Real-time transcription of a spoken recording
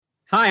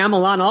Hi, I'm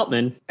Alon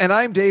Altman. And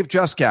I'm Dave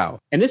Juskow.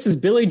 And this is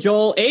Billy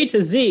Joel A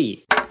to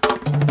Z.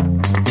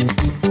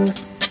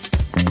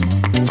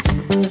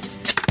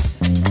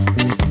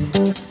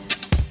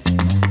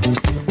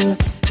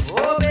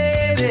 Oh,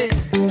 baby,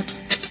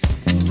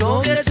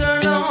 don't get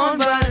turned on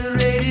by the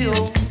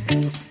radio.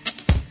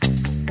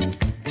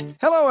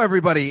 Hello,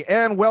 everybody,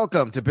 and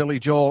welcome to Billy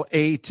Joel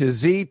A to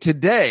Z.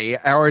 Today,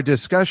 our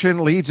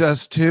discussion leads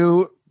us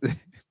to,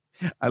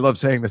 I love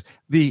saying this,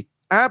 the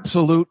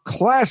absolute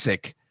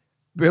classic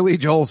Billy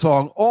Joel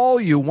song, All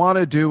You Want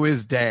to Do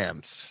Is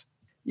Dance.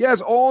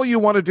 Yes, All You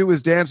Want to Do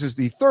Is Dance is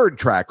the third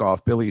track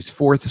off Billy's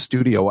fourth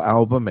studio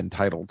album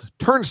entitled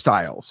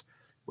Turnstiles,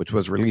 which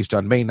was released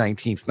on May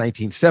 19th,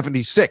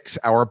 1976,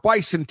 our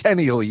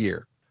bicentennial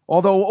year.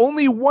 Although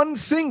only one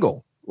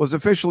single was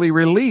officially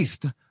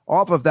released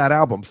off of that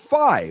album,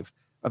 5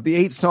 of the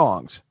 8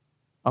 songs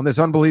on this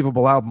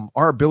unbelievable album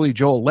are Billy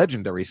Joel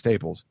legendary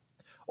staples.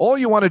 All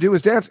You Want to Do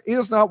Is Dance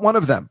is not one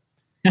of them.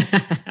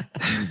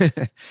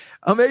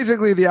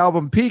 Amazingly, the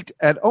album peaked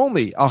at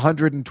only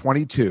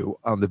 122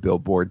 on the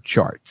Billboard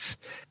charts.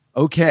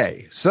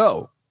 Okay,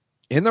 so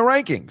in the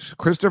rankings,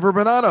 Christopher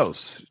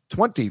Bonanos'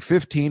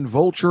 2015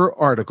 Vulture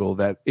article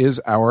that is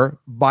our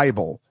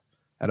Bible.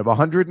 Out of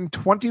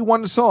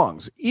 121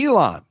 songs,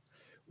 Elon,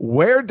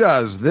 where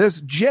does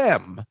this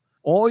gem,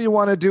 All You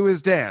Want to Do Is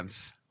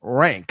Dance,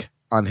 rank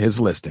on his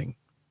listing?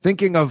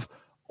 Thinking of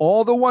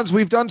all the ones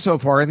we've done so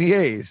far in the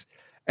A's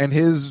and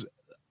his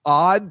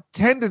odd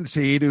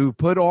tendency to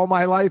put All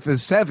My Life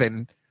as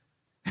 7.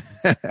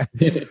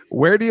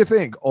 Where do you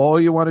think All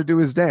You Want to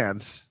Do Is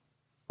Dance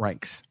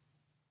ranks?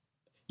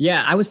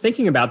 Yeah, I was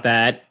thinking about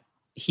that.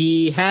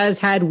 He has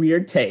had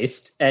weird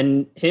taste,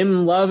 and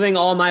him loving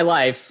All My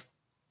Life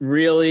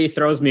really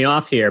throws me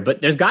off here. But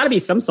there's got to be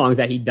some songs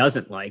that he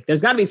doesn't like. There's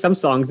got to be some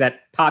songs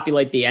that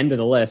populate the end of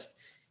the list.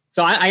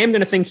 So I am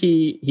going to think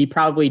he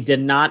probably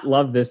did not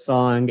love this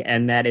song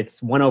and that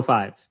it's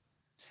 105.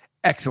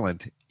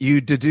 Excellent. You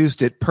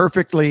deduced it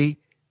perfectly.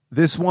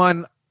 This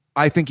one,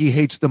 I think he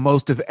hates the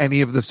most of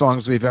any of the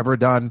songs we've ever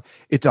done.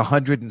 It's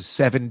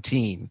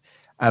 117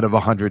 out of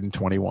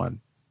 121.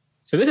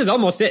 So this is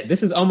almost it.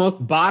 This is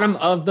almost bottom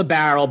of the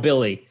barrel,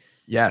 Billy.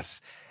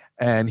 Yes.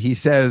 And he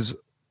says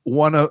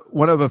one of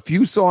a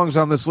few songs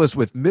on this list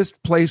with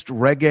misplaced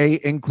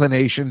reggae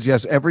inclinations.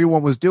 Yes,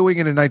 everyone was doing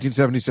it in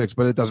 1976,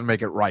 but it doesn't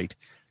make it right.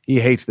 He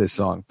hates this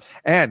song.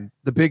 And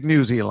the big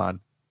news,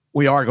 Elon,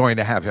 we are going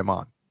to have him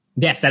on.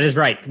 Yes, that is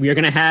right. We are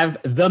going to have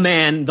the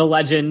man, the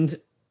legend,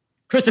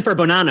 Christopher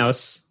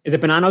Bonanos. Is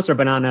it Bonanos or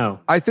Bonanno?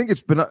 I think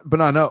it's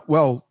Bonanno.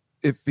 Well,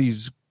 if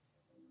he's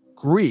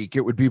Greek,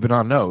 it would be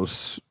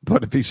Bonanos.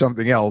 But if he's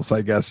something else,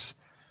 I guess.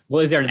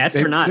 Well, is there an S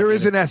or not? There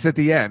is an S at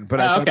the end.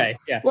 But okay,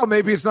 yeah. Well,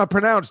 maybe it's not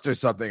pronounced or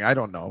something. I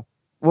don't know.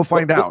 We'll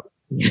find out.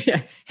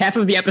 Half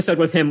of the episode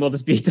with him will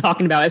just be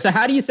talking about it. So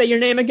how do you say your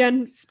name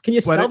again? Can you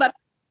spell that?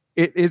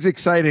 It is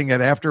exciting.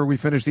 And after we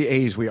finish the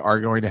A's, we are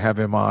going to have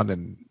him on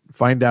and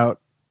find out,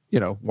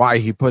 why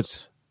he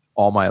puts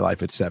All My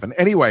Life at 7.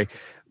 Anyway,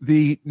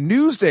 the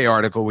Newsday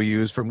article we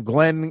used from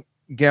Glenn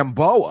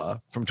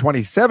Gamboa from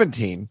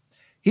 2017,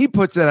 he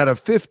puts it at a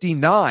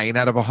 59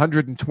 out of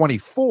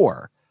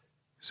 124.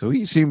 So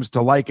he seems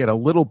to like it a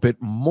little bit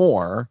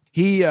more.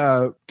 He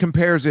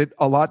compares it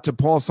a lot to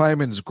Paul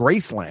Simon's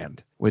Graceland,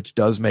 which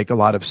does make a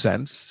lot of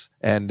sense.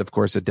 And, of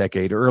course, a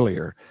decade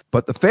earlier.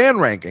 But the fan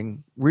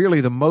ranking,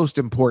 really the most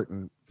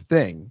important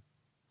thing,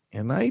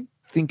 and I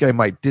think I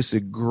might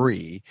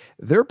disagree.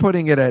 They're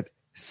putting it at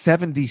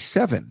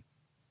 77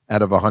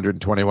 out of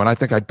 121. I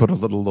think I'd put a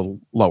little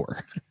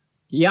lower.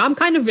 Yeah, I'm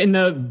kind of in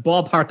the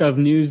ballpark of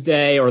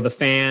Newsday or The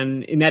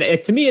Fan in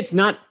that to me, it's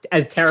not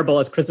as terrible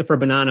as Christopher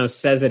Bonanos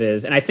says it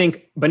is. And I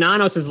think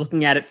Bonanos is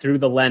looking at it through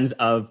the lens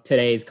of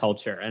today's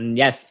culture. And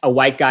yes, a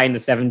white guy in the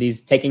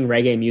 70s taking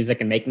reggae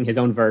music and making his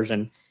own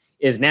version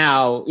is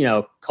now,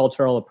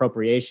 cultural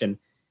appropriation.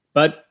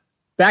 But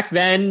back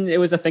then, it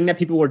was a thing that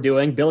people were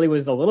doing. Billy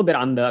was a little bit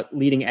on the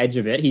leading edge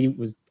of it. He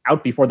was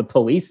out before the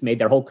Police made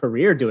their whole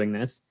career doing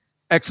this.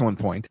 Excellent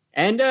point.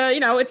 And,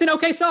 it's an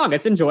okay song.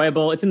 It's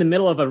enjoyable. It's in the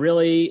middle of a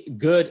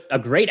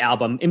great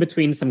album, in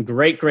between some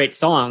great, great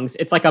songs.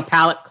 It's like a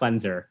palate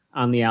cleanser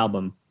on the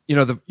album.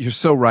 You're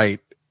so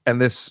right.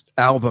 And this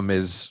album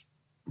is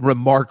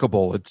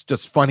remarkable. It's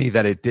just funny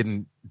that it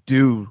didn't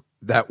do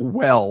that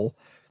well.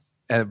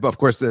 And, of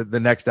course, the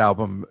next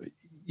album,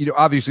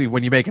 obviously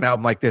when you make an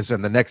album like this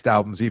and the next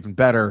album's even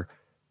better,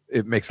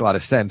 it makes a lot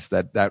of sense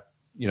that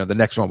the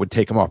next one would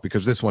take him off,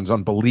 because this one's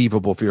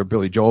unbelievable if you're a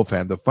Billy Joel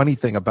fan. The funny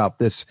thing about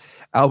this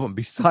album,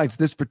 besides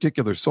this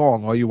particular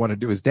song, All You Want to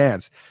Do Is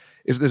Dance,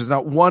 is there's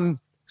not one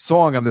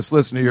song on this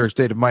list, New York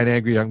State of Mind,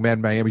 Angry Young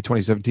Man, Miami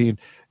 2017,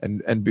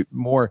 and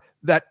more,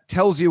 that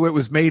tells you it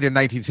was made in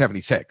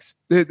 1976.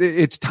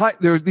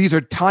 These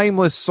are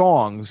timeless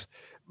songs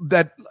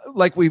that,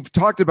 like we've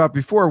talked about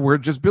before, where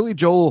just Billy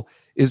Joel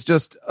is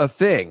just a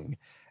thing,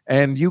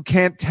 and you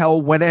can't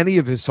tell when any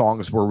of his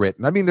songs were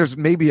written. I mean, there's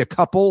maybe a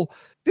couple.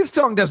 This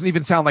song doesn't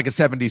even sound like a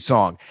 70s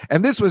song,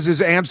 and this was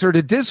his answer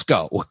to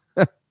disco.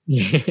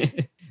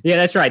 Yeah,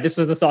 that's right. This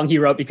was the song he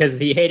wrote because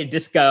he hated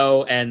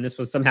disco, and this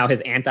was somehow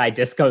his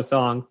anti-disco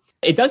song.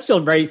 It does feel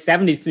very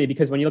 70s to me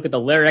because when you look at the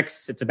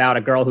lyrics, it's about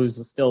a girl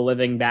who's still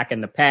living back in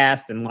the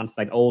past and wants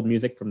like old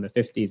music from the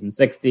 50s and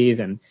 60s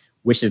and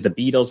wishes the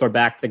Beatles were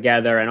back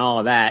together and all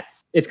of that.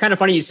 It's kind of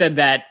funny you said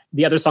that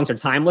the other songs are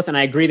timeless, and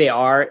I agree they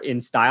are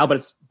in style,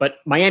 but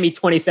Miami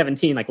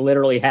 2017 like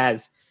literally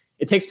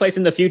it takes place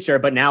in the future,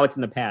 but now it's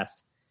in the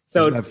past.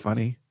 So isn't that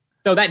funny?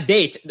 So that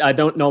date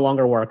no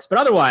longer works. But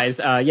otherwise,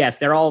 yes,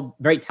 they're all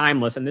very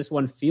timeless. And this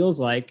one feels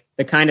like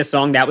the kind of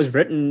song that was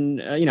written,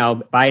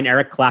 by an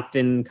Eric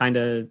Clapton kind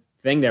of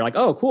thing. They're like,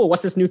 oh, cool.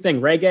 What's this new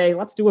thing? Reggae?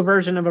 Let's do a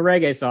version of a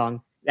reggae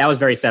song. That was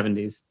very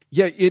 70s.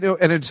 Yeah,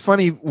 and it's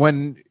funny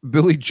when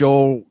Billy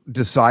Joel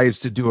decides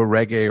to do a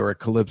reggae or a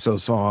calypso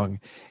song,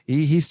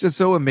 he's just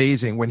so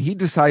amazing. When he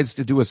decides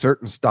to do a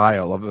certain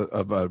style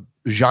of a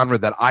genre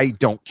that I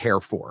don't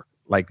care for,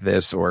 like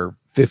this or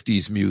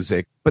 50s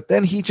music, but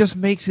then he just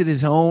makes it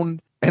his own.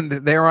 And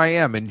there I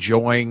am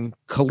enjoying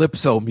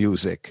calypso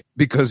music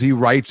because he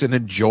writes an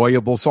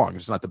enjoyable song.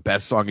 It's not the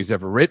best song he's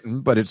ever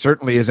written, but it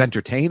certainly is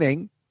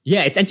entertaining.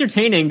 Yeah, it's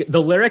entertaining.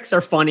 The lyrics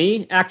are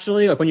funny,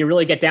 actually. Like when you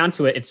really get down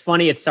to it, it's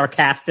funny, it's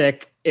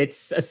sarcastic,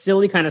 it's a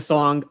silly kind of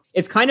song.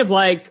 It's kind of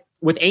like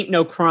with Ain't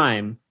No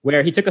Crime,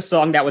 where he took a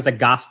song that was a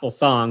gospel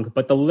song,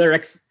 but the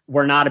lyrics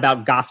were not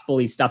about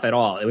gospel-y stuff at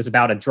all. It was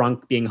about a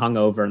drunk being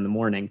hungover in the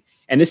morning.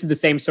 And this is the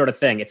same sort of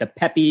thing. It's a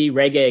peppy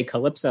reggae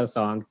calypso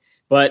song,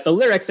 but the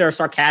lyrics are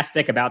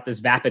sarcastic about this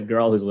vapid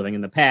girl who's living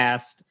in the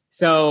past.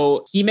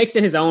 So he makes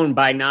it his own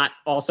by not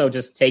also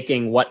just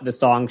taking what the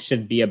song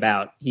should be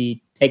about.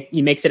 He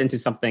makes it into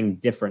something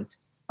different.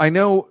 I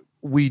know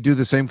we do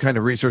the same kind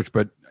of research,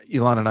 but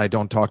Elon and I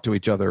don't talk to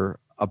each other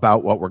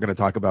about what we're going to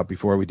talk about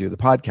before we do the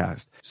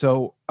podcast.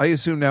 So I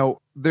assume now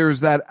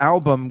there's that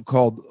album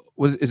called,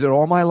 is it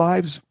All My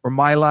Lives or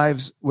My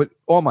Lives?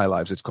 All My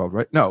Lives it's called,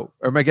 right? No.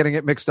 Or am I getting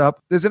it mixed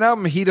up? There's an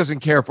album he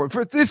doesn't care for.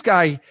 This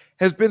guy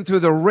has been through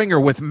the ringer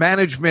with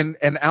management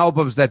and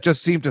albums that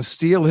just seem to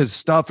steal his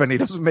stuff, and he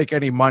doesn't make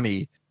any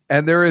money.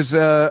 And there is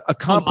a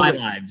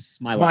compilation.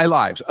 My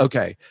Lives.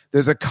 Okay.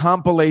 There's a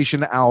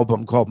compilation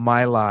album called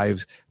My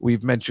Lives.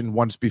 We've mentioned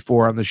once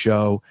before on the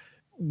show.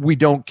 We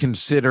don't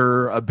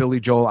consider a Billy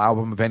Joel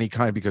album of any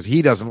kind because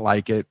he doesn't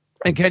like it.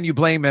 And can you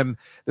blame him?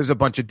 There's a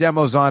bunch of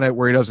demos on it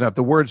where he doesn't have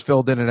the words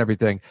filled in and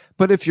everything.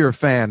 But if you're a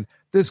fan,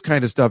 this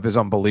kind of stuff is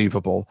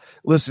unbelievable.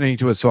 Listening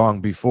to a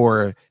song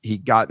before he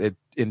got it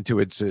into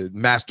its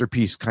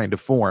masterpiece kind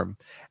of form.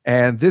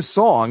 And this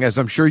song, as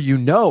I'm sure you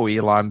know,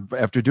 Elon,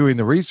 after doing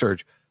the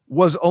research,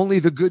 was Only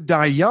the Good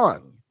Die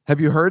Young. Have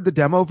you heard the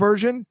demo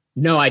version?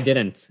 No, I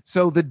didn't.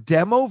 So the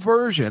demo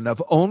version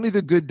of Only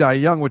the Good Die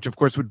Young, which of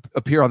course would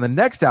appear on the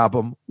next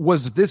album,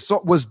 was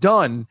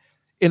done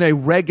in a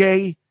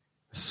reggae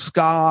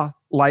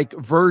ska-like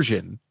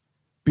version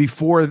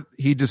before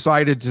he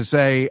decided to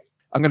say,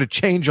 I'm going to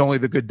change Only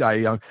the Good Die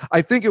Young.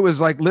 I think it was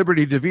like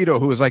Liberty DeVito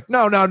who was like,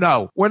 no,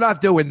 we're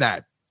not doing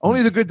that.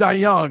 Only the Good Die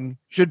Young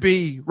should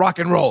be rock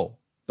and roll.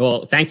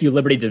 Well, thank you,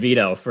 Liberty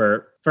DeVito,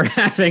 for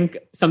having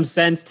some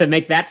sense to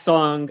make that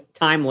song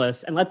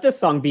timeless and let this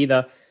song be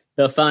the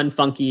fun,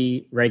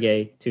 funky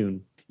reggae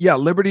tune. Yeah,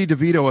 Liberty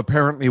DeVito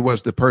apparently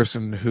was the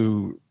person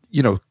who,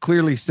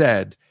 clearly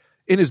said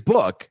in his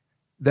book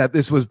that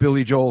this was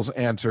Billy Joel's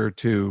answer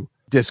to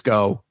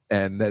disco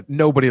and that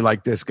nobody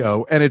liked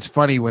disco. And it's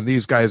funny when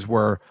these guys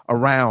were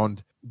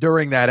around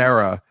during that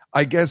era,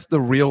 I guess the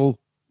real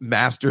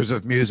masters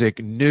of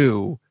music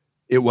knew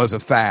it was a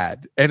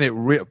fad. And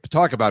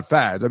talk about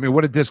fad. I mean,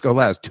 what did disco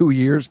last? 2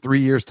 years, 3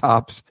 years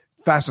tops?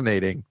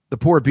 Fascinating. The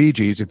poor Bee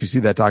Gees, if you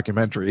see that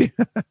documentary.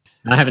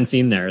 I haven't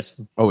seen theirs.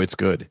 Oh, it's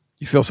good.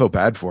 You feel so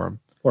bad for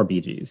them. Poor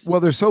Bee Gees. Well,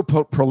 they're so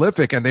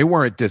prolific, and they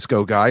weren't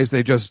disco guys.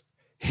 They just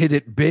hit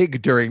it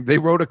big they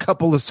wrote a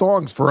couple of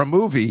songs for a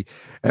movie,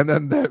 and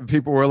then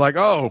people were like,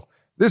 oh,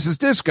 this is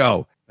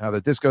disco. Now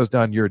that disco's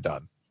done, you're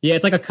done. Yeah,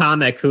 it's like a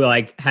comic who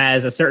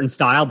has a certain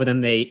style, but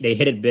then they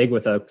hit it big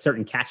with a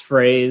certain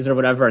catchphrase or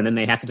whatever, and then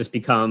they have to just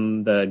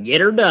become the get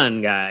her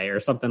done guy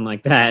or something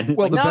like that.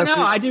 Well,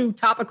 I do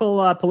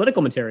topical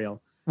political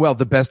material. Well,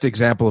 the best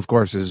example, of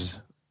course, is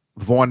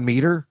Vaughn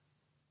Meader.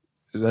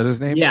 Is that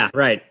his name? Yeah,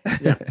 right.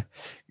 Yeah.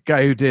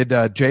 Guy who did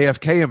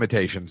JFK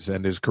imitations,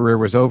 and his career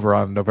was over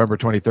on November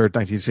 23rd,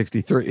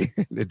 1963.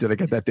 Did I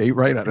get that date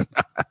right? I don't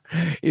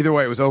know. Either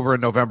way, it was over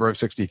in November of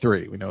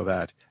 63. We know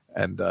that.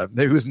 And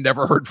he was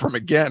never heard from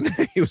again.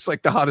 He was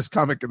like the hottest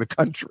comic in the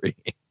country.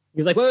 He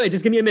was like, wait,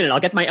 just give me a minute. I'll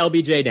get my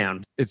LBJ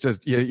down. It's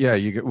just,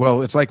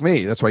 well, it's like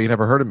me. That's why you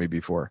never heard of me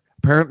before.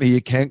 Apparently,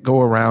 you can't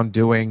go around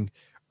doing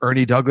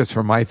Ernie Douglas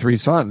from My Three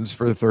Sons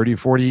for 30,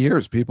 40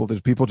 years. People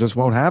just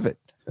won't have it.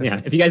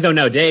 Yeah. If you guys don't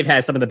know, Dave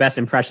has some of the best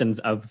impressions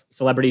of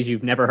celebrities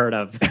you've never heard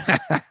of.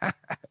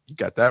 You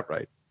got that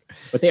right.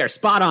 But they are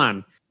spot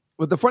on.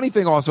 But the funny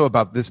thing also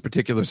about this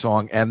particular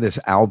song and this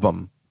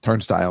album,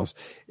 Turnstiles,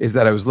 is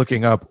that I was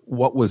looking up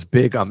what was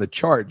big on the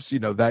charts,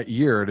 that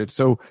year. And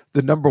so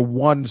the number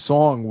one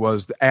song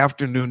was The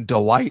Afternoon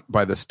Delight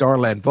by the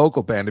Starland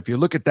Vocal Band. If you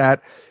look at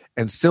that,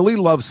 and Silly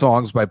Love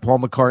Songs by Paul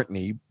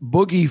McCartney,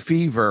 Boogie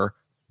Fever,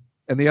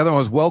 and the other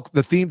one was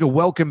the theme to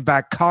Welcome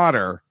Back,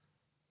 Kotter.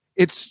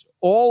 It's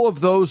all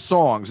of those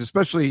songs,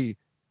 especially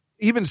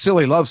even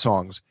silly love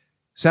songs,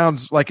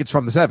 sounds like it's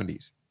from the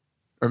 70s.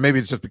 Or maybe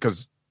it's just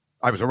because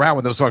I was around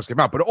when those songs came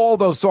out, but all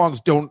those songs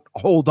don't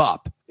hold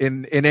up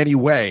in any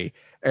way.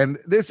 And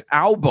this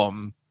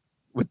album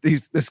with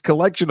this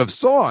collection of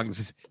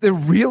songs, they're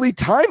really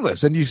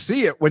timeless. And you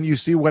see it when you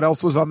see what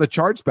else was on the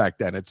charts back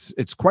then.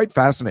 It's quite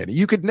fascinating.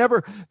 There could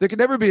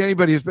never be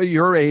anybody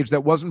your age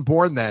that wasn't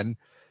born then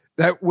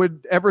that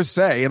would ever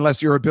say,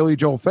 unless you're a Billy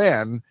Joel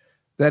fan,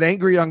 that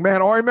Angry Young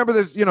Man, I remember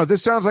this,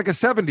 this sounds like a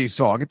 70s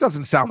song. It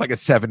doesn't sound like a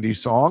 70s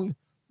song.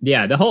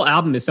 Yeah, the whole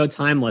album is so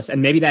timeless,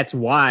 and maybe that's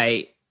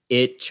why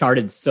it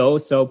charted so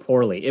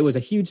poorly. It was a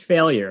huge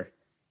failure.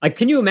 Like,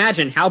 can you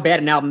imagine how bad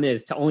an album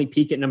is to only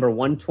peak at number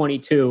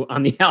 122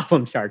 on the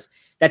album charts?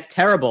 That's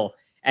terrible.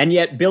 And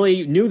yet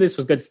Billy knew this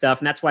was good stuff,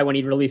 and that's why when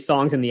he released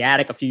Songs in the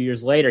Attic a few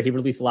years later, he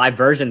released live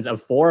versions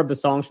of 4 of the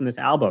songs from this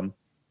album.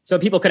 So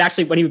people could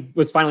actually, when he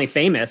was finally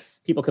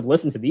famous, people could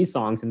listen to these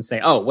songs and say,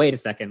 oh, wait a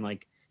second,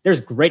 like,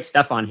 there's great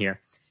stuff on here.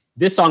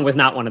 This song was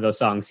not one of those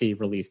songs he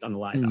released on the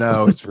live album.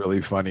 No, it's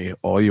really funny.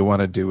 All You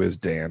Want to Do Is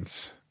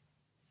Dance.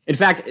 In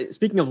fact,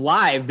 speaking of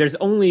live, there's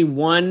only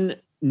one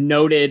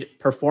noted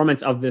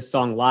performance of this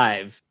song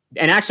live.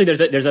 And actually,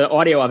 there's an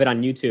audio of it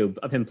on YouTube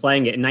of him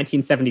playing it in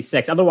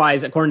 1976.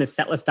 Otherwise, according to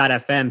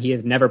Setlist.fm, he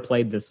has never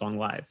played this song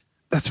live.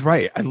 That's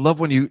right. I love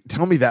when you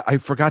tell me that. I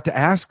forgot to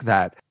ask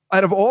that.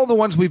 Out of all the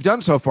ones we've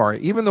done so far,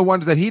 even the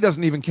ones that he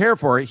doesn't even care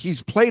for,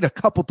 he's played a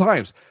couple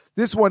times.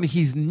 This one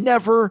he's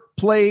never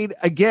played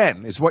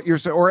again, is what you're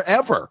saying, or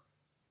ever.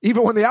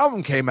 Even when the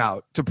album came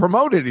out, to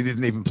promote it, he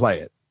didn't even play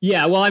it.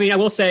 Yeah, well, I mean, I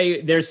will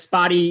say there's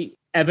spotty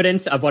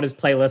evidence of what his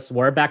playlists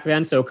were back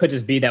then, so it could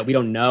just be that we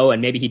don't know,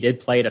 and maybe he did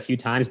play it a few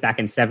times back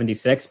in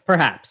 76,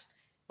 perhaps.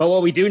 But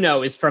what we do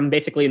know is from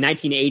basically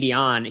 1980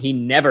 on, he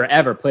never,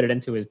 ever put it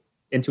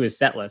into his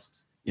set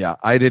lists. Yeah,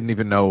 I didn't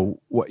even know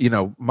what,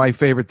 my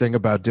favorite thing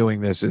about doing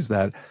this is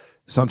that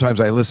sometimes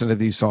I listen to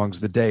these songs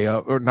the day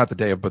of, or not the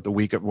day of, but the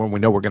week of when we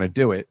know we're going to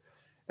do it.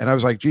 And I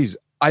was like, geez,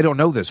 I don't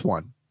know this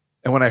one.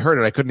 And when I heard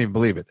it, I couldn't even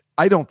believe it.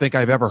 I don't think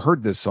I've ever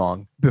heard this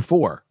song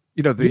before.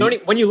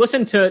 When you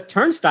listen to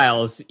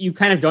Turnstiles, you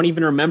kind of don't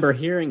even remember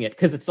hearing it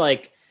because it's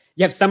like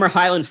you have Summer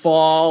Highland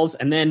Falls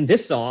and then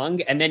this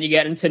song, and then you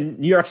get into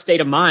New York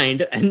State of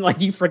Mind, and like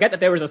you forget that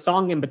there was a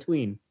song in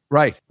between.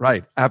 Right.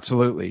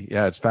 Absolutely.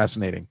 Yeah, it's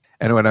fascinating.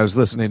 And when I was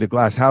listening to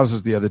Glass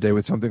Houses the other day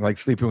with something like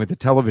Sleeping with the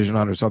Television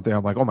on or something,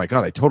 I'm like, oh my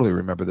God, I totally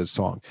remember this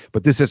song.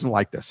 But this isn't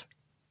like this.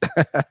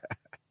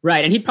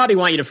 Right. And he'd probably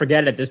want you to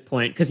forget it at this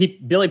point because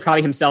Billy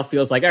probably himself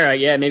feels like, all right,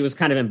 yeah, maybe it was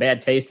kind of in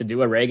bad taste to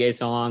do a reggae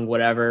song,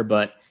 whatever.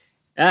 But,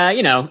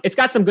 it's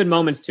got some good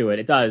moments to it.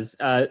 It does.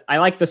 I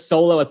like the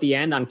solo at the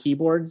end on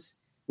keyboards,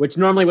 which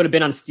normally would have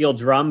been on steel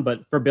drum.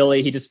 But for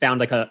Billy, he just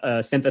found like a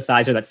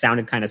synthesizer that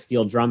sounded kind of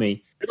steel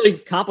drummy. Really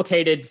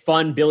complicated,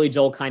 fun Billy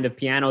Joel kind of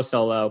piano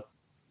solo.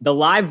 The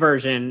live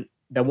version,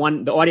 the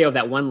audio of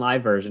that one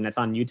live version that's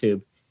on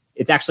YouTube,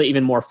 it's actually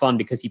even more fun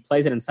because he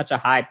plays it in such a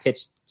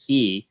high-pitched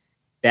key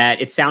that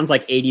it sounds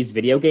like 80s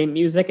video game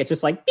music. It's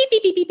just like beep,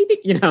 beep, beep, beep,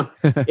 beep,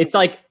 beep, It's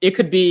like it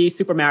could be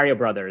Super Mario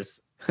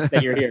Brothers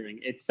that you're hearing.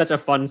 It's such a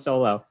fun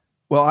solo.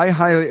 Well,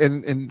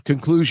 in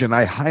conclusion,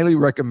 I highly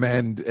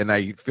recommend, and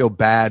I feel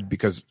bad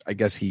because I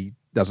guess he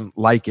doesn't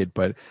like it,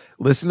 but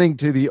listening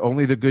to the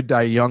Only the Good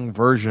Die Young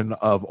version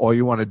of All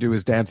You Want to Do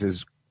Is Dance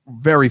is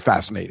very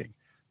fascinating.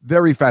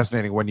 Very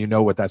fascinating when you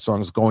know what that song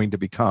is going to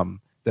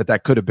become,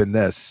 that could have been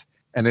this.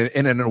 And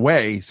in a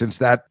way, since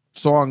that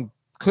song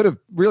could have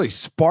really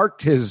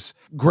sparked his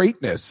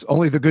greatness,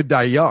 Only the Good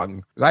Die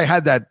Young. I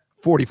had that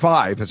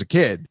 45 as a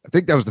kid. I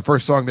think that was the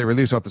first song they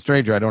released off The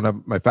Stranger. I don't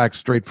have my facts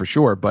straight for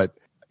sure, but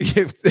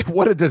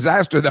what a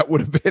disaster that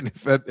would have been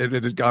if it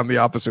had gone the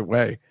opposite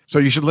way. So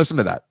you should listen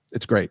to that.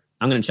 It's great.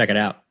 I'm going to check it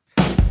out.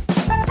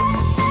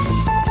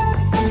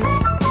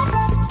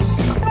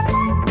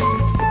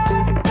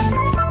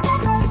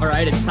 All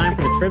right, it's time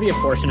for the trivia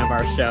portion of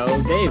our show.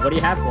 Dave, what do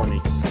you have for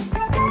me?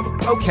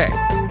 Okay.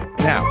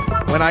 Now,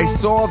 when I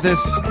saw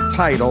this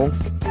title,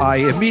 I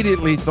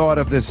immediately thought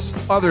of this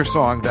other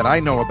song that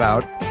I know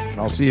about, and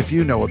I'll see if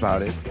you know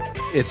about it.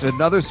 It's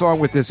another song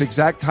with this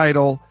exact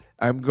title.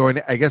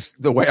 I guess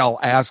the way I'll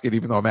ask it,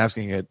 even though I'm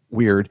asking it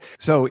weird.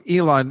 So,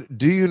 Elon,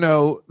 do you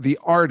know the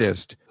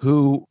artist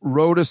who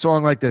wrote a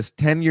song like this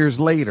 10 years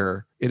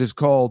later? It is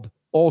called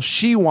All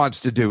She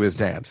Wants to Do Is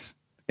Dance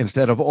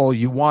instead of All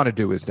You Want to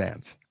Do Is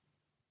Dance.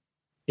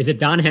 Is it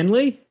Don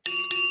Henley?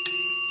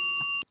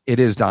 It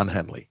is Don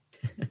Henley.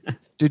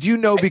 Did you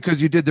know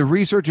because you did the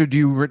research, or do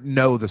you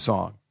know the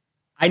song?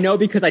 I know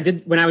because I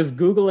did when I was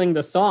Googling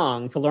the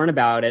song to learn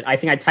about it. I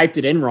think I typed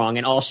it in wrong,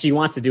 and All She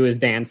Wants to Do Is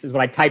Dance is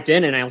what I typed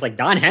in, and I was like,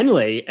 Don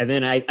Henley. And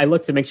then I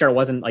looked to make sure it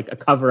wasn't like a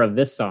cover of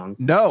this song.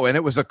 No, and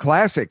it was a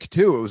classic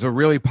too. It was a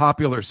really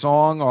popular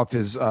song off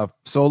his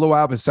solo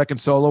album, his second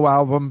solo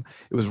album.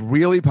 It was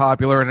really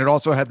popular, and it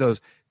also had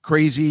those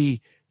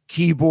crazy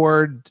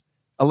keyboard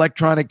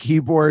electronic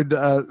keyboard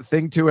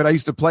thing to it. I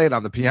used to play it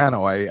on the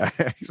piano. I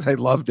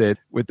loved it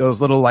with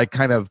those little like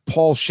kind of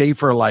Paul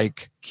Schaefer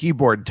like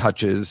keyboard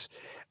touches.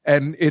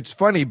 And it's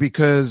funny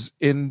because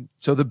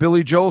so the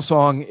Billy Joel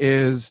song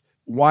is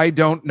 "Why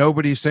Don't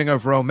Nobody Sing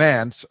of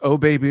Romance? Oh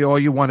baby, all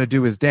you want to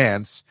do is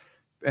dance."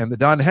 And the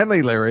Don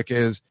Henley lyric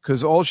is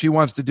 "Because all she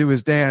wants to do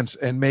is dance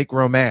and make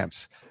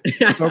romance."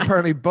 So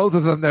apparently both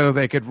of them know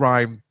they could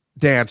rhyme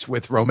dance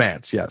with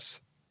romance. Yes.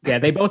 Yeah,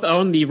 they both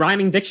own the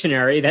rhyming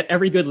dictionary that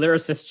every good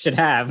lyricist should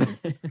have.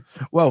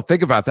 Well,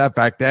 think about that.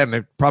 Back then,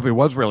 it probably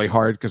was really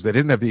hard because they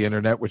didn't have the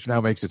internet, which now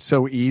makes it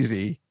so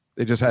easy.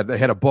 They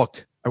had a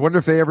book. I wonder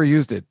if they ever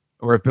used it,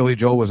 or if Billy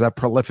Joel was that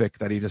prolific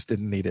that he just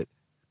didn't need it.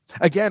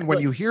 Again, when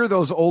you hear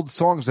those old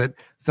songs at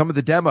some of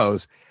the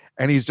demos,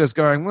 and he's just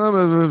going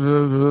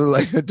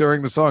like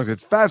during the songs,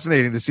 it's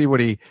fascinating to see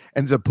what he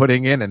ends up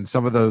putting in, and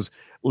some of those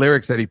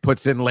lyrics that he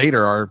puts in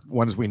later are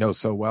ones we know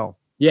so well.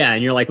 Yeah,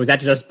 and you're like, was that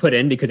just put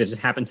in because it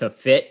just happened to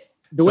fit?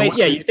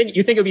 You think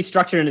it would be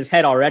structured in his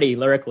head already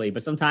lyrically,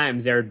 but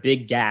sometimes there are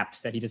big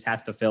gaps that he just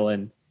has to fill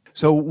in.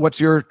 So what's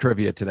your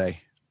trivia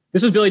today?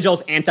 This was Billy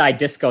Joel's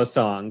anti-disco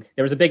song.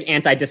 There was a big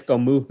anti-disco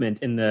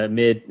movement in the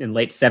mid and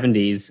late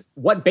 70s.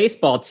 What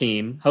baseball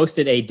team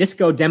hosted a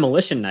disco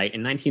demolition night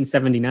in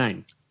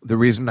 1979? The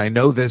reason I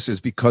know this is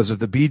because of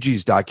the Bee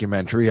Gees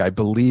documentary. I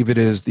believe it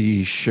is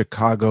the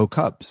Chicago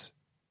Cubs.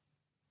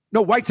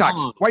 No, White Sox.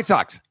 Oh. White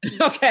Sox.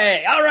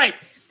 Okay, all right.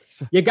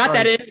 You got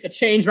that in the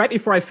change right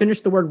before I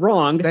finished the word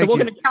wrong, so we're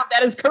going to count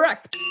that as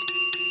correct.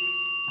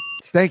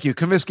 Thank you.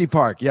 Comiskey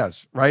Park,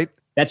 yes, right?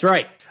 That's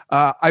right.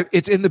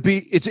 It's in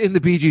the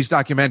Bee Gees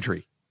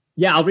documentary.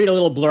 Yeah, I'll read a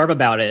little blurb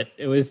about it.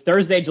 It was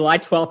Thursday, July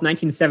 12th,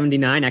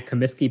 1979 at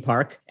Comiskey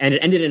Park, and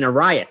it ended in a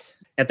riot.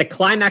 At the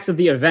climax of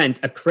the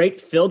event, a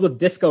crate filled with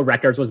disco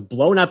records was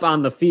blown up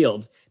on the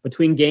field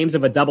between games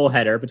of a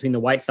doubleheader between the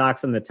White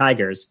Sox and the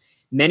Tigers.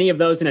 Many of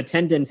those in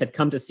attendance had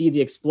come to see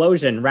the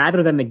explosion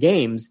rather than the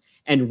games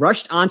and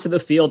rushed onto the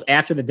field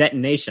after the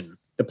detonation.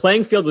 The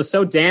playing field was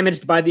so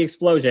damaged by the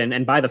explosion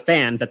and by the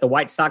fans that the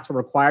White Sox were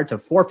required to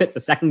forfeit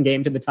the second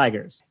game to the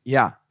Tigers.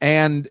 Yeah,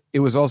 and it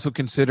was also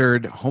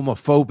considered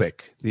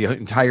homophobic, the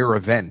entire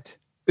event.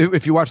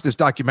 If you watch this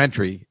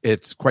documentary,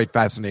 it's quite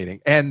fascinating.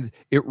 And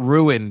it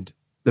ruined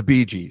the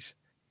Bee Gees.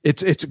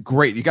 It's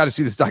great. You got to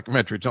see this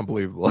documentary. It's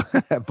unbelievable.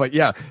 But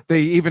yeah,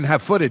 they even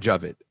have footage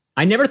of it.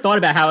 I never thought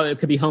about how it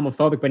could be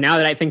homophobic, but now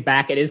that I think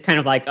back, it is kind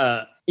of like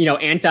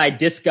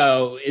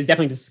anti-disco is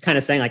definitely just kind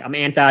of saying like, I'm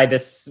anti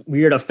this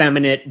weird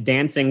effeminate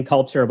dancing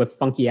culture with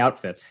funky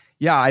outfits.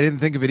 Yeah, I didn't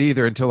think of it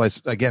either until I,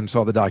 again,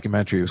 saw the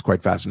documentary. It was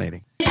quite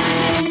fascinating.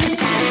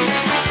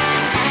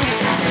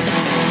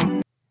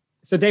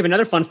 So, Dave,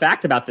 another fun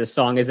fact about this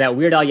song is that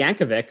Weird Al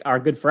Yankovic, our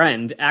good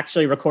friend,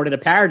 actually recorded a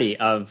parody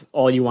of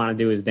All You Want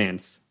to Do Is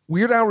Dance.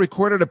 Weird Al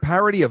recorded a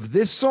parody of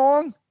this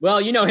song? Well,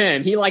 you know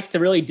him. He likes to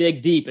really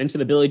dig deep into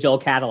the Billy Joel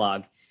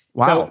catalog.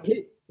 Wow. So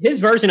his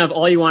version of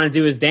All You Want to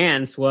Do Is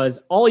Dance was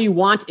All You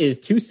Want Is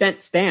 2-cent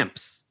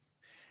stamps.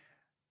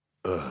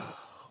 Ugh.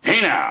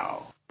 Hey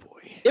now.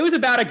 Boy. It was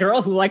about a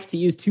girl who likes to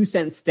use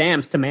 2-cent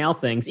stamps to mail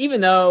things, even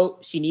though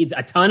she needs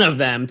a ton of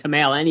them to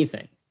mail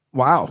anything.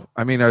 Wow.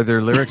 I mean, are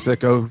there lyrics that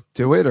go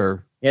to it,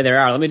 or? Yeah, there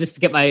are. Let me just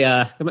get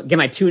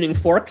my tuning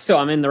fork so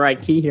I'm in the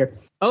right key here.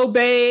 Oh,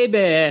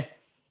 baby.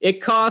 It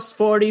costs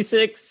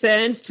 46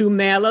 cents to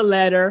mail a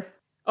letter.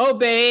 Oh,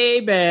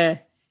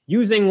 baby,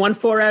 using one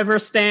forever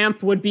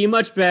stamp would be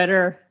much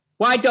better.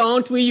 Why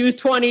don't we use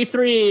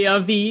 23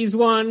 of these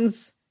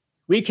ones?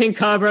 We can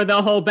cover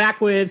the whole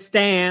back with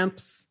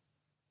stamps.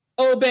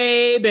 Oh,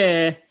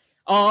 baby,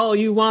 all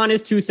you want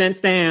is 2-cent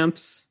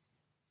stamps.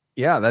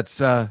 Yeah,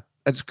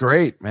 that's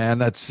great, man.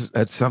 That's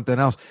something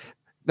else.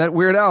 That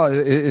Weird Al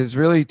is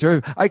really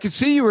terrific. I could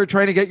see you were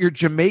trying to get your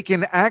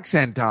Jamaican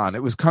accent on.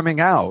 It was coming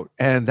out,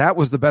 and that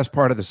was the best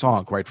part of the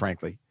song, quite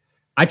frankly.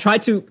 I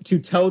tried to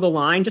toe the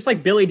line, just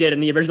like Billy did in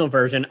the original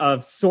version,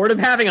 of sort of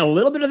having a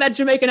little bit of that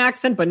Jamaican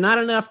accent, but not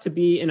enough to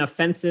be an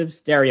offensive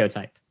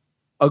stereotype.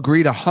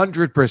 Agreed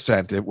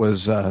 100%.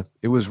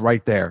 It was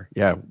right there.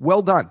 Yeah,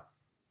 well done.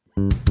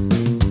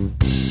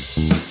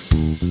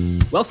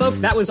 Well, folks,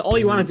 that was All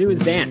You Want to Do Is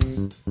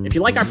Dance. If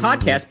you like our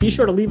podcast, be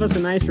sure to leave us a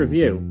nice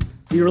review.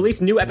 We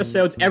release new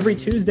episodes every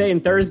Tuesday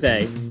and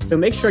Thursday, so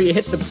make sure you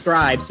hit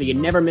subscribe so you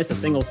never miss a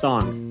single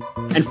song.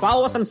 And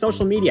follow us on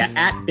social media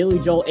at Billy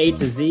Joel A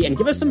to Z and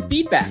give us some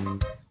feedback.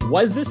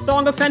 Was this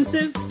song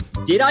offensive?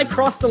 Did I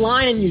cross the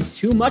line and use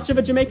too much of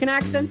a Jamaican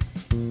accent?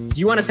 Do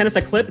you want to send us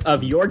a clip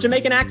of your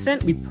Jamaican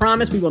accent? We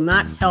promise we will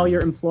not tell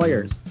your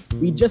employers.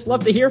 We'd just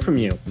love to hear from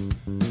you.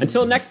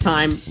 Until next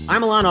time,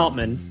 I'm Alon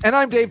Altman. And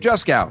I'm Dave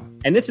Juskow.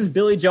 And this is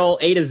Billy Joel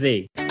A to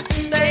Z.